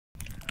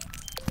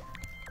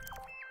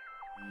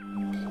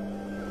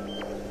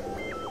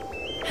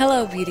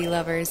Hello beauty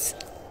lovers!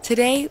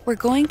 Today we're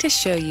going to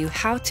show you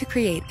how to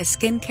create a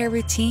skincare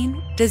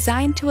routine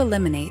designed to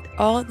eliminate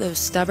all those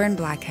stubborn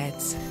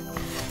blackheads.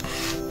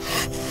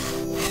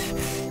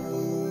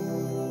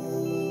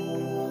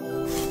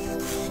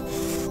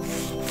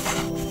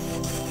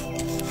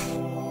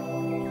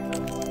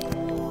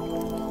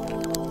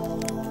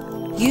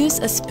 Use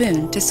a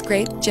spoon to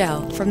scrape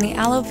gel from the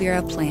aloe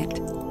vera plant.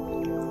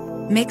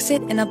 Mix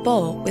it in a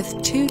bowl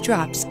with 2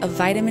 drops of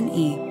vitamin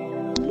E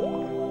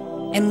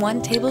and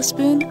 1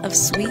 tablespoon of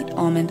sweet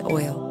almond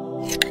oil.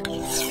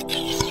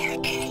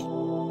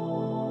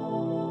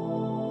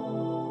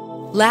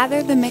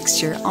 Lather the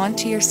mixture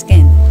onto your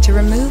skin to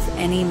remove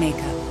any makeup.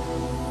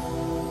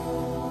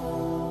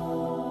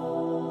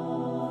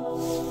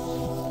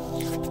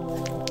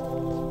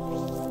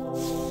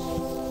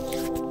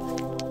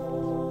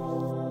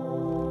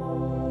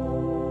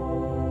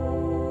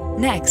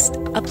 Next,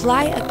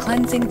 apply a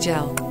cleansing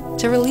gel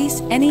to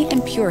release any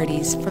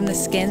impurities from the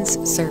skin's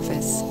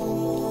surface.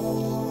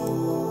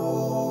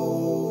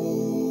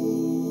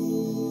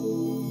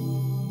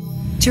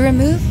 To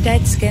remove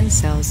dead skin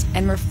cells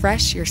and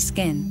refresh your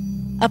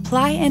skin,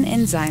 apply an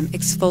enzyme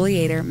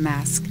exfoliator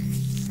mask.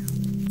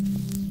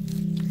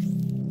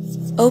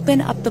 Open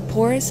up the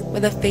pores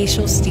with a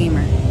facial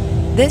steamer.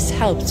 This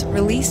helps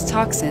release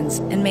toxins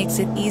and makes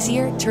it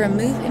easier to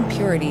remove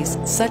impurities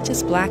such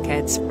as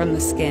blackheads from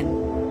the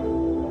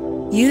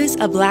skin. Use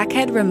a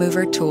blackhead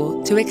remover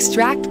tool to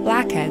extract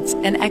blackheads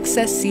and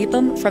excess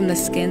sebum from the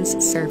skin's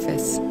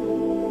surface.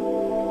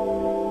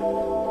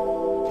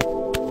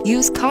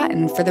 Use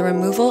cotton for the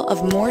removal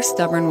of more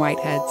stubborn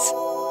whiteheads.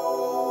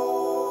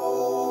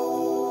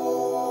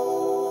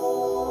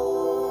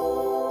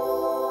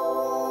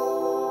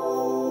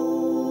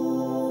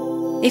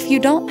 If you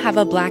don't have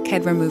a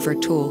blackhead remover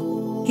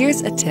tool,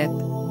 here's a tip.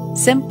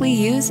 Simply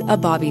use a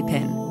bobby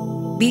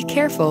pin. Be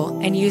careful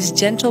and use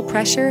gentle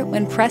pressure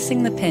when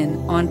pressing the pin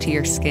onto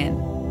your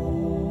skin.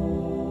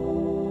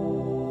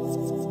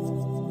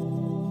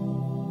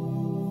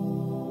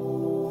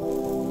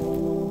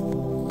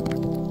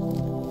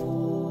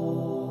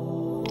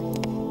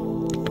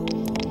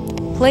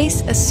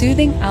 Place a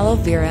soothing aloe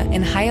vera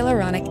and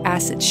hyaluronic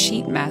acid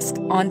sheet mask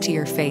onto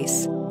your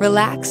face.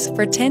 Relax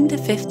for 10 to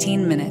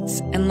 15 minutes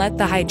and let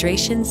the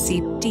hydration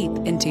seep deep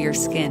into your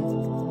skin.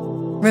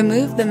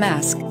 Remove the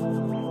mask.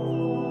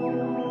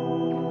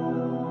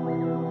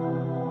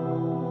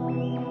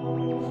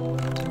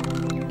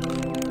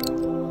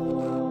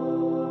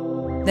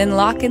 Then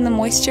lock in the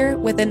moisture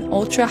with an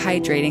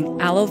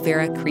ultra-hydrating aloe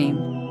vera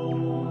cream.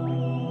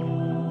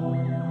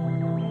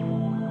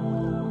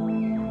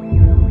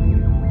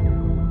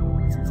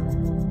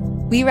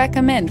 We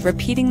recommend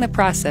repeating the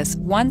process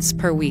once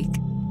per week,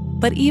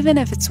 but even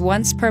if it's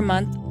once per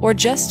month or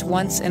just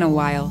once in a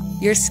while,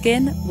 your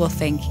skin will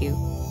thank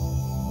you.